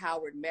 You have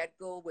Howard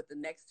Medgal with the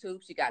Next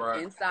Hoops. You got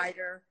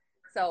Insider.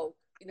 So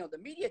the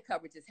media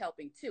coverage is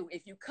helping too.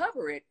 If you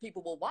cover it,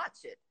 people will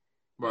watch it.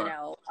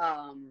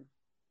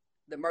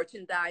 The the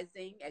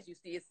merchandising, as you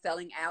see, is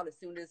selling out as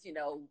soon as,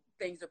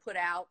 things are put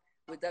out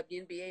with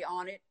WNBA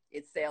on it,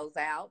 it sells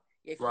out.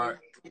 If you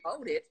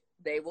promote it,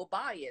 they will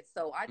buy it.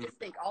 So I just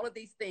think all of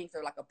these things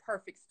are like a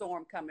perfect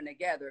storm coming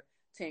together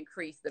to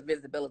increase the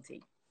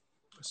visibility.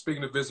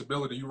 Speaking of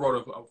visibility, you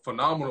wrote a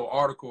phenomenal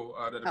article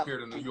that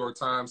appeared in the New York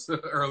Times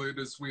earlier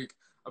this week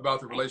about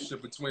the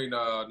relationship between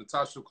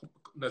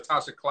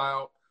Natasha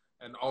Cloud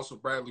and also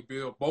Bradley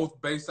Beal,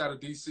 both based out of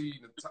D.C.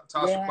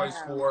 Natasha plays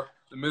for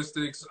the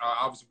Mystics.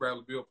 Obviously,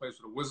 Bradley Beal plays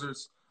for the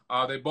Wizards.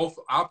 They both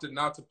opted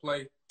not to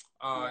play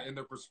in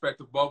their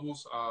respective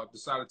bubbles,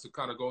 decided to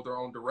kind of go their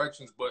own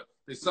directions, but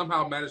they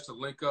somehow managed to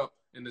link up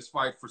in this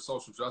fight for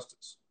social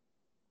justice.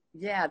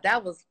 Yeah,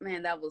 that was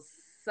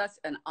such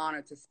an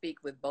honor to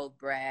speak with both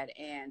Brad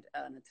and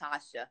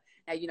Natasha.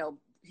 Now,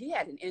 he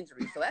had an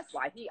injury, so that's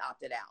why he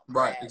opted out.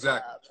 Right, Brad,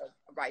 exactly.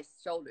 A right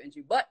shoulder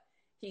injury. But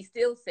he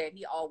still said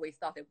he always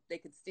thought that they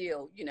could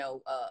still,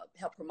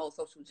 help promote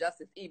social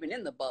justice even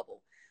in the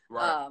bubble.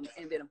 Right.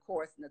 And then, of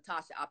course,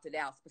 Natasha opted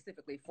out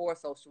specifically for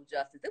social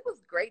justice. It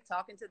was great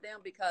talking to them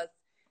because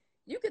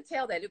you could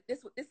tell that if this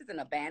isn't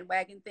a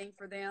bandwagon thing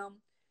for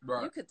them.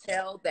 Right. You could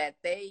tell that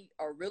they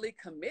are really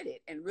committed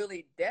and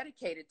really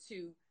dedicated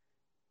to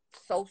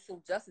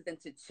social justice and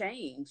to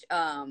change.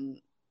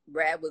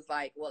 Brad was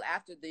like, well,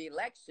 after the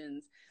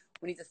elections,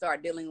 we need to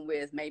start dealing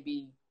with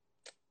maybe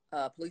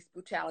police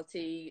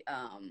brutality,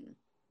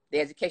 the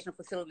educational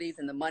facilities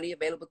and the money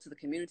available to the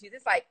communities.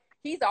 It's like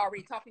he's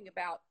already talking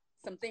about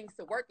some things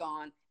to work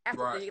on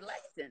after the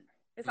election.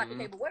 It's like,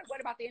 okay, but what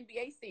about the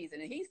NBA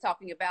season? And he's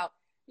talking about,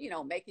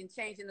 making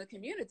change in the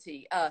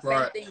community.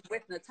 Same thing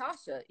with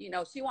Natasha.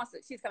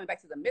 She's coming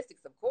back to the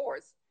Mystics, of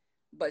course,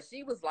 but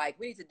she was like,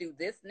 we need to do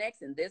this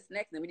next and this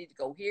next, and then we need to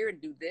go here and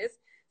do this.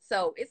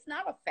 So it's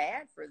not a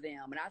fad for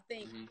them. And I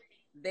think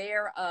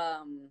their,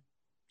 I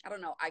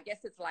don't know, I guess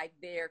it's like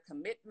their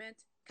commitment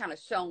kind of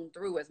shone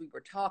through as we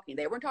were talking.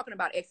 They weren't talking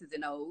about X's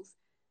and O's.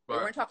 They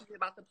weren't talking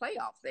about the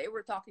playoffs. They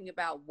were talking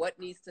about what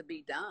needs to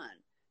be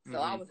done. So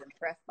I was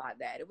impressed by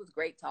that. It was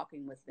great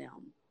talking with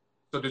them.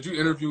 So did you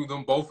interview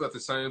them both at the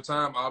same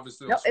time?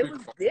 Obviously, no, it was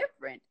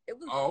different. It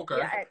was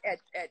okay.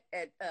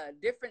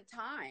 At different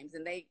times,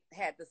 and they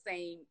had the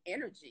same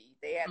energy.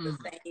 They had the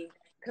same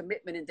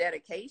commitment and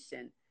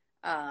dedication.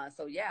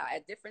 So yeah,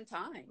 at different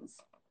times.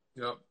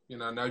 Yep.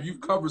 Now you've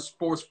covered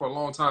sports for a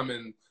long time,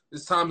 and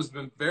this time has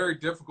been very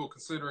difficult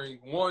considering,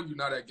 one, you're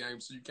not at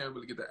games, so you can't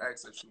really get the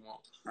access you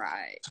want.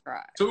 Right.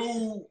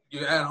 Two,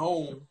 you're at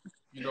home.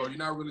 You're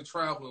not really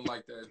traveling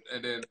like that.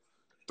 And then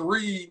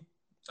three,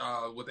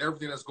 with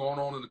everything that's going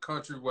on in the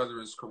country, whether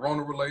it's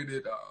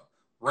corona-related,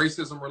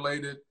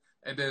 racism-related.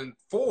 And then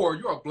four,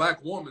 you're a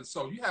Black woman.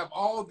 So you have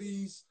all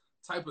these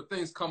type of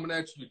things coming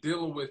at you. You're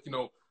dealing with,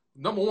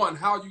 number one,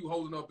 how are you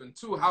holding up? And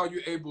two, how are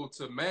you able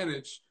to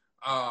manage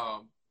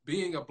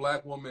being a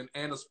Black woman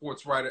and a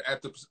sports writer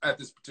at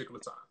this particular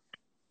time?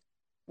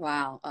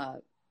 Wow.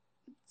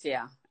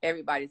 Yeah,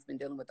 everybody's been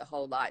dealing with a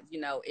whole lot.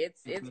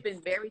 It's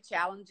been very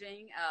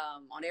challenging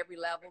on every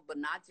level, but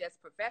not just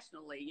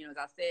professionally. As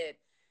I said,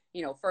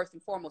 first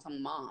and foremost, I'm a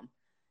mom,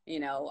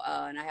 and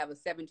I have a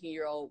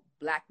 17-year-old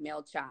Black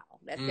male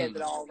child. That says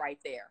it all right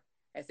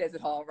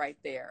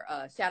there.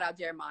 Shout out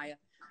Jeremiah.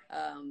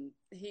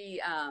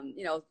 He,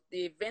 the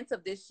events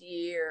of this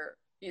year,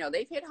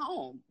 they've hit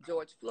home.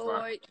 George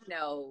Floyd,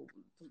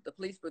 the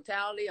police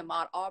brutality,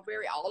 Ahmaud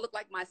Arbery, all look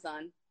like my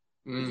son.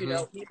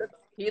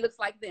 He looks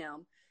like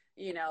them,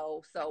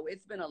 so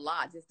it's been a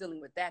lot just dealing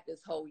with that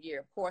this whole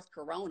year. Of course,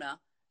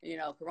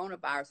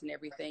 coronavirus and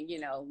everything,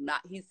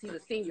 he's a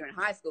senior in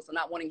high school, so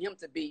not wanting him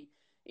to be,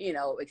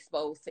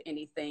 exposed to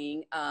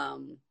anything.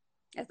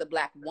 As a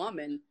Black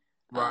woman,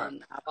 I've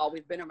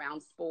always been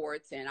around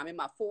sports, and I'm in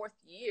my 4th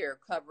year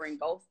covering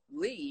both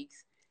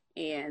leagues,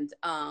 and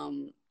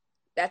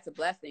that's a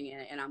blessing,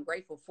 and I'm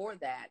grateful for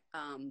that.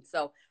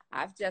 So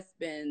I've just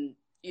been,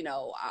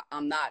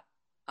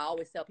 I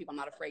always tell people I'm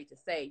not afraid to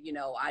say,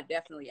 I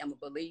definitely am a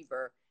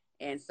believer.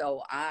 And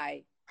so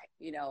I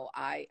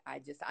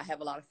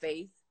have a lot of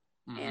faith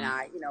and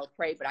I,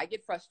 pray, but I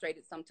get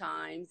frustrated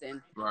sometimes.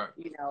 And,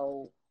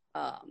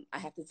 I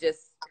have to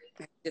just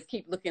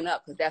keep looking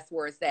up because that's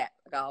where it's at.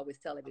 Like I always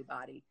tell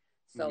everybody.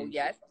 So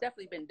yeah, it's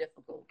definitely been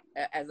difficult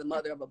as a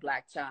mother of a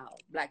Black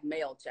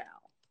male child.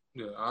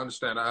 Yeah, I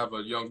understand. I have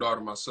a young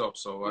daughter myself,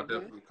 so I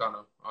definitely kind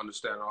of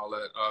understand all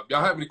that. If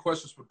y'all have any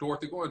questions for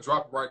Dorothy, go ahead and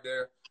drop it right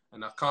there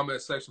in the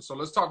comment section. So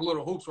let's talk a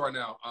little hoops right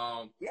now.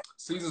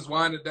 Season's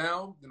winding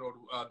down.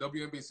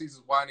 WNBA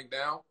season's winding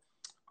down.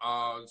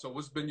 So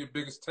what's been your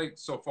biggest take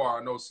so far?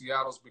 I know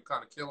Seattle's been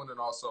kind of killing it,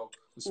 also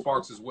the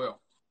Sparks as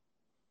well.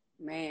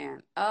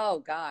 Man, oh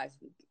gosh,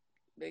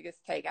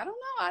 biggest take. I don't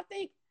know. I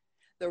think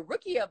the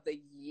Rookie of the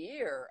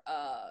Year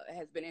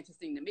has been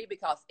interesting to me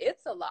because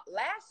it's a lot.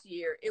 Last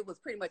year, it was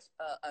pretty much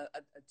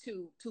a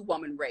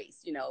two-woman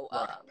race,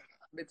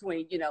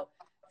 between,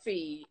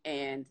 Fee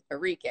and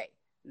Enrique.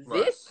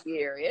 This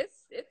year,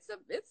 it's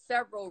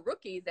several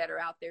rookies that are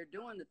out there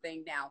doing the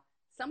thing. Now,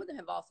 some of them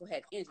have also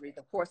had injuries.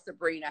 Of course,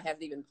 Sabrina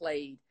hasn't even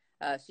played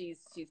She's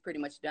pretty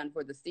much done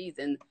for the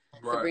season.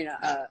 Right.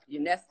 Sabrina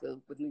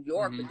Ionescu with New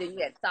York. Mm-hmm. But then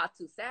you had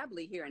Satu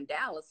Sably here in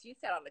Dallas. She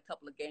sat out a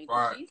couple of games.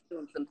 Right. But she's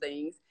doing some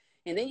things.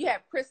 And then you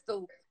have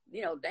Crystal,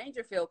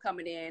 Dangerfield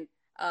coming in,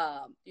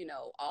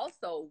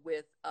 also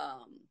with I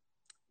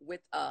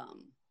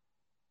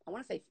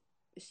want to say,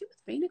 is she with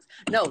Phoenix?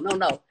 No.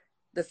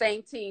 The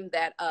same team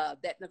that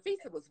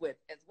Nafisa was with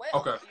as well.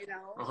 Okay.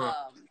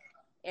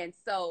 And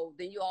so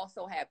then you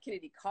also have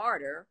Kennedy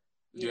Carter,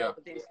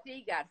 but then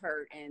she got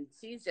hurt and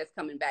she's just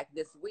coming back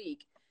this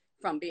week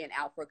from being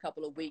out for a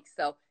couple of weeks.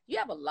 So you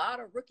have a lot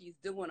of rookies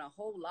doing a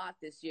whole lot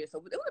this year. So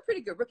it was a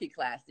pretty good rookie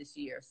class this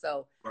year.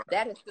 So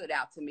that has stood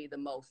out to me the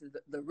most, is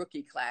the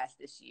rookie class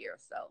this year.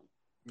 So.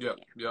 Yep.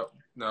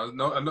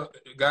 No,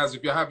 guys,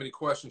 if you have any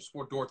questions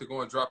for Dorothy,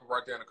 go and drop it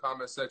right there in the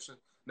comment section.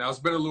 Now, it's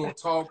been a little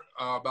talk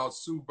about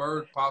Sue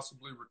Bird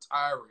possibly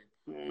retiring.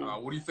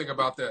 What do you think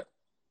about that?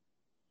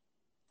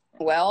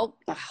 Well,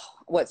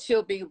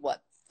 she'll be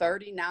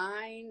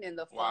 39 in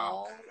the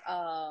fall.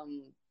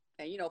 And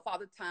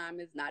Father Time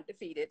is not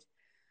defeated.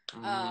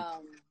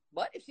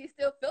 But if she's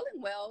still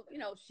feeling well,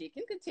 she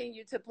can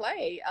continue to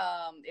play.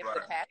 If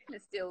the passion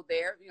is still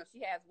there,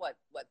 she has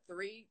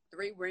three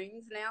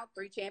rings now,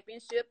 3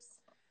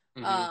 championships.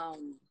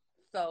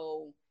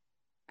 So,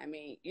 I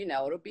mean,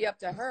 it'll be up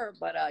to her.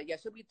 But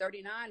she'll be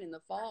 39 in the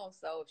fall.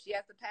 So if she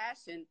has the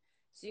passion,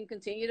 she can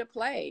continue to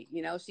play.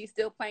 She's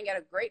still playing at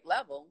a great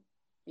level.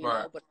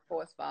 But of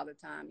course, Father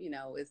Time,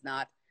 is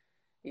not,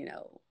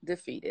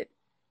 defeated.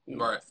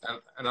 Right.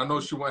 And I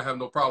know she won't have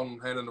no problem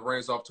handing the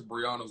reins off to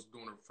Brianna, who's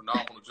doing a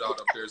phenomenal job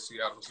up there in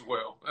Seattle as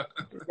well.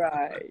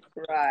 Right.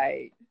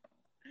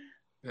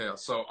 Yeah.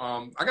 So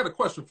I got a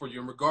question for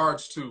you in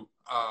regards to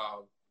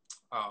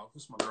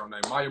what's my girl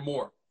name? Maya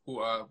Moore,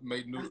 who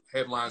made new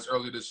headlines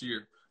earlier this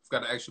year. I've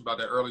got to ask you about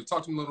that early.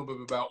 Talk to me a little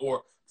bit about,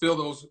 or fill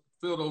those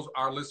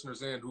our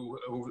listeners in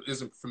who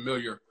isn't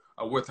familiar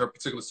with her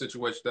particular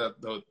situation,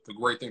 that the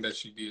great thing that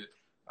she did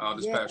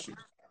this past year.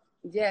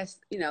 Yes,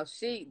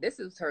 this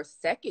is her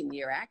second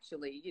year,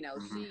 actually.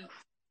 She,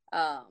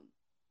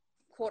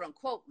 quote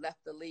unquote,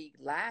 left the league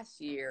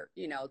last year,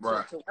 to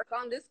work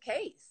on this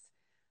case,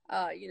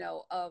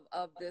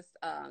 of this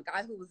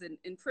guy who was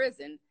in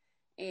prison.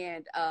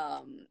 And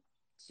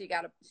she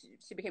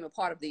became a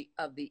part of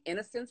the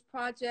Innocence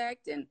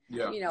Project, and,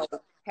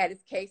 had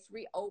his case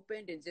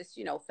reopened and just,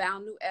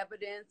 found new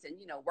evidence and,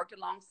 worked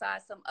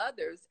alongside some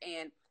others.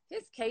 And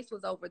his case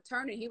was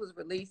overturned and he was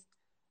released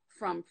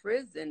from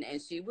prison,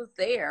 and she was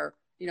there,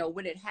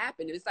 when it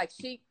happened. It was like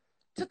she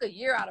took a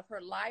year out of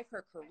her life,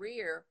 her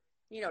career,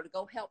 to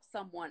go help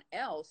someone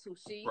else who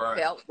she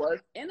felt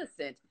was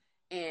innocent,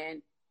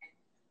 and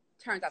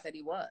turns out that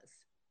he was.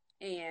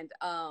 And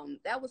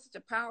that was such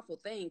a powerful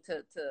thing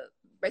to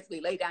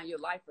basically lay down your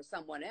life for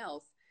someone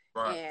else.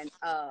 And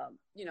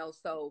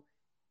so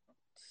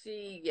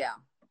she,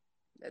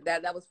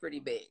 that was pretty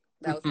big.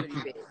 That was pretty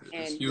big.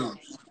 And it was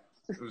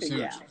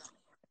huge.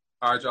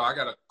 All right, y'all, I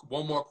got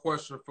one more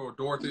question for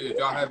Dorothy. If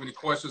y'all have any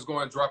questions, go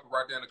ahead and drop it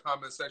right there in the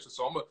comment section.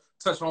 So I'm going to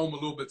touch home a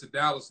little bit to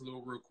Dallas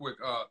real quick.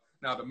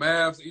 Now, the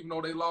Mavs, even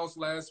though they lost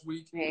last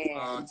week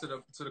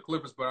to the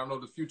Clippers, but I know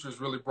the future is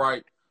really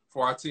bright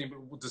for our team,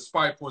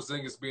 despite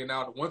Porzingis being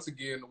out once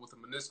again with a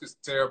meniscus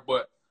tear.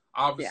 But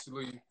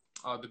obviously,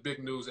 the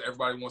big news that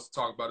everybody wants to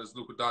talk about is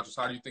Luka Doncic.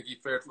 How do you think he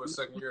fared for his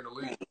second year in the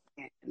league?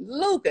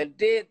 Luka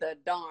did the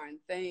darn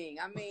thing.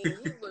 I mean,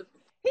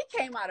 he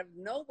came out of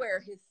nowhere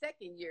his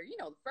second year.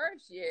 The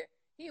first year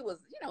he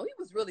was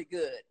really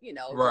good,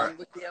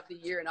 rookie of the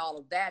year and all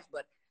of that.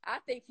 But I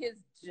think his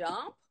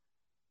jump,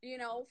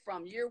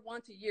 from year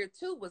 1 to year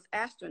 2 was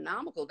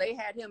astronomical. They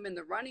had him in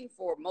the running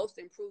for most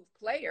improved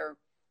player,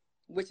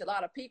 which a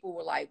lot of people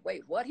were like,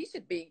 wait, what? He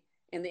should be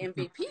in the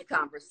MVP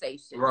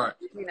conversation,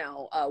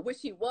 which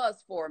he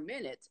was for a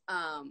minute.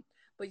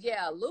 But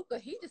yeah, Luka,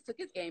 he just took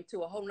his game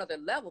to a whole nother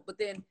level. But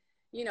then,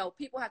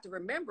 people have to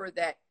remember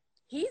that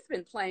he's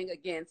been playing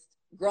against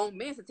grown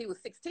men since he was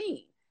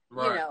 16,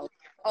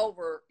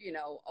 over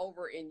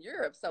in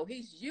Europe. So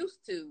he's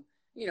used to,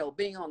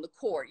 being on the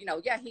court.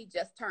 He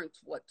just turned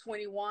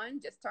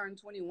 21,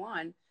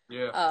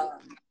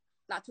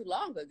 not too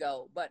long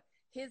ago. But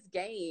his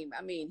game,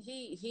 I mean,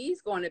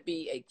 he's going to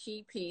be a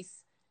key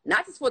piece,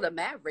 not just for the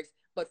Mavericks,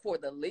 but for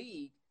the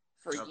league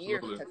for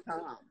years to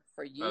come.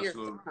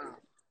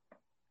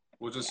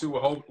 We'll just see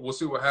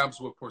what happens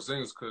with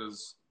Porzingis,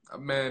 because that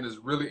man is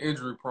really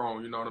injury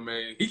prone. You know what I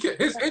mean?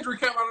 His injury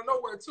came out of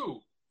nowhere too.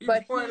 He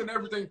was playing and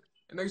everything,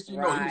 and next thing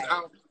you know, he was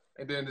out.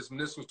 And then this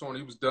meniscus torn.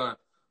 He was done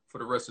for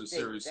the rest of the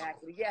series.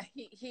 Exactly. Yeah.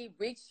 He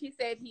reached. He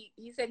said he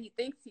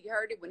thinks he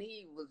heard it when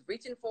he was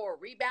reaching for a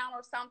rebound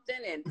or something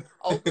and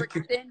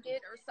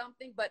overextended or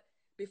something. But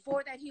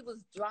before that, he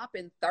was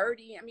dropping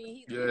 30. I mean,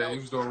 he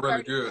was doing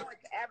really good,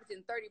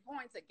 averaging 30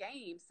 points a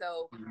game.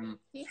 So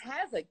he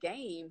has a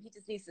game. He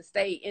just needs to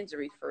stay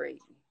injury free.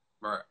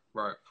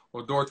 Right.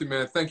 Well, Dorothy,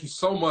 man, thank you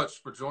so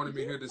much for joining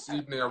me here this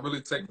evening. I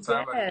really take the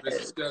time out of your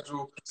busy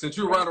schedule. Since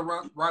you're right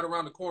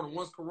around the corner,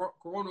 once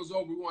Corona's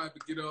over, we won't have to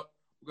get up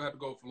We're going to have to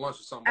go for lunch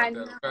or something like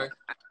that, okay?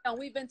 And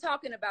we've been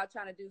talking about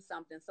trying to do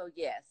something. So,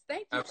 yes,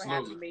 thank you for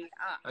having me.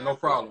 And no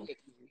problem.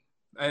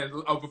 And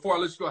before I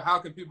let you go, how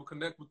can people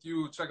connect with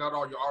you, check out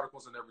all your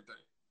articles and everything?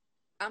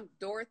 I'm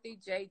Dorothy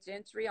J.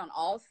 Gentry on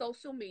all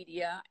social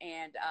media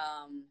and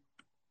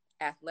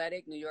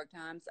Athletic, New York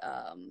Times,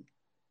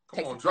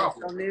 Texas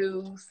Metro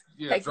News.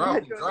 Yeah,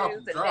 drop them.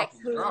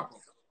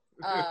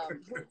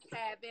 Hoop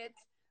Habit.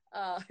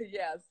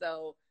 Yeah,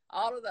 so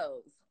all of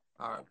those.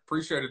 All right.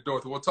 Appreciate it,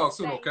 Dorothy. We'll talk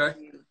soon, okay?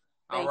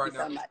 Thank you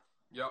so much.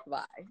 Yep.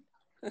 Bye.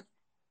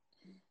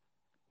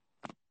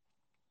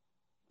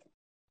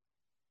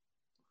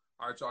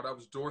 All right, y'all. That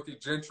was Dorothy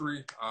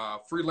Gentry,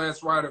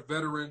 freelance writer,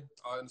 veteran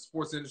in the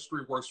sports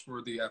industry, works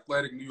for the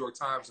Athletic, New York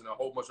Times, and a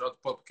whole bunch of other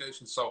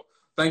publications. So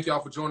thank y'all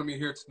for joining me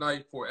here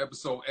tonight for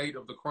episode 8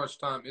 of the Crunch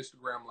Time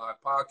Instagram Live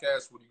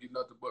podcast, where you get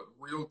nothing but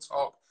real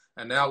talk,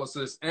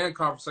 analysis, and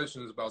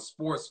conversations about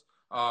sports,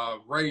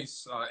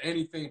 race,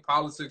 anything,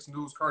 politics,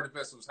 news, current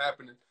events that's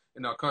happening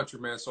in our country,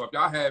 man. So if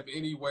y'all have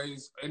any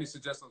ways, any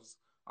suggestions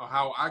on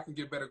how I can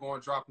get better,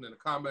 drop them in the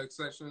comment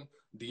section,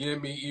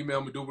 DM me,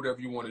 email me, do whatever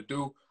you want to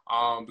do,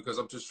 because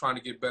I'm just trying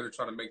to get better,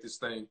 trying to make this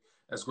thing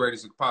as great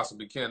as it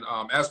possibly can.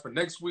 As for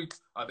next week,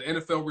 the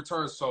NFL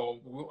returns, so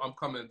I'm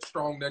coming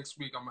strong next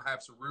week. I'm going to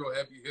have some real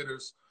heavy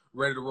hitters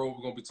ready to roll.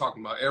 We're going to be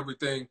talking about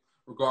everything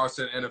regards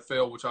to the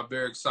NFL, which I'm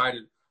very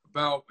excited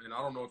about, and I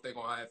don't know if they're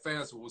going to have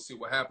fans, so we'll see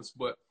what happens.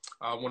 But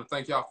I want to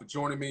thank y'all for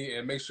joining me,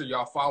 and make sure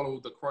y'all follow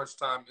the Crunch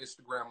Time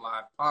Instagram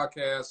Live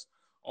podcast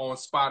on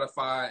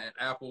Spotify and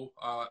Apple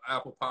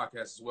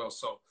Podcasts as well.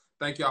 So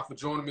thank y'all for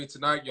joining me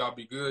tonight. Y'all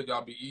be good,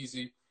 y'all be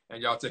easy,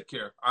 and y'all take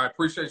care. I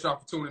appreciate y'all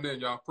for tuning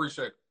in. Y'all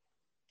appreciate it.